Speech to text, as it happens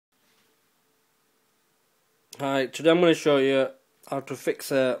Hi, today I'm going to show you how to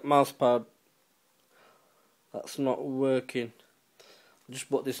fix a mousepad that's not working. I just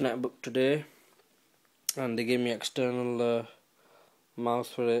bought this netbook today and they gave me external mouse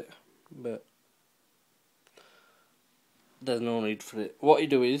for it, but there's no need for it. What you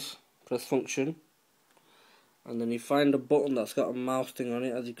do is press function and then you find a button that's got a mouse thing on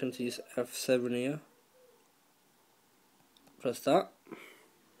it. As you can see, it's F7 here. Press that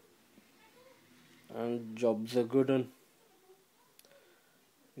and jobs are good and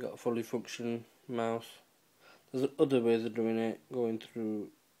you got a fully functioning mouse. There's other ways of doing it, going through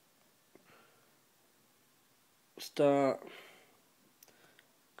start,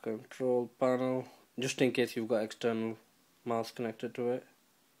 control panel, just in case you've got external mouse connected to it.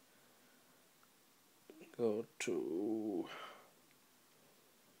 Go to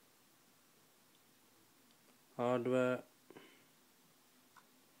hardware,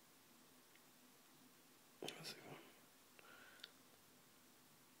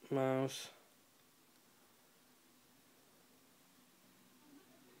 mouse,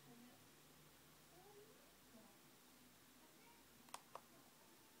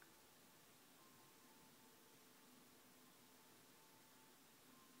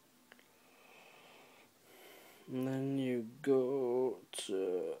 and then you go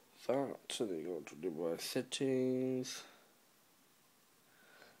to that, so then you go to device settings,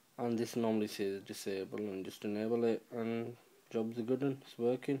 and this normally says disable, and just enable it and jobs are good and it's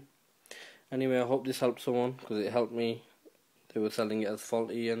working. Anyway, I hope this helped someone because it helped me. They were selling it as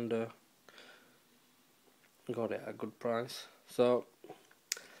faulty and got it at a good price. So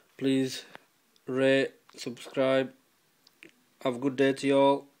please rate, subscribe. Have a good day to you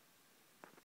all.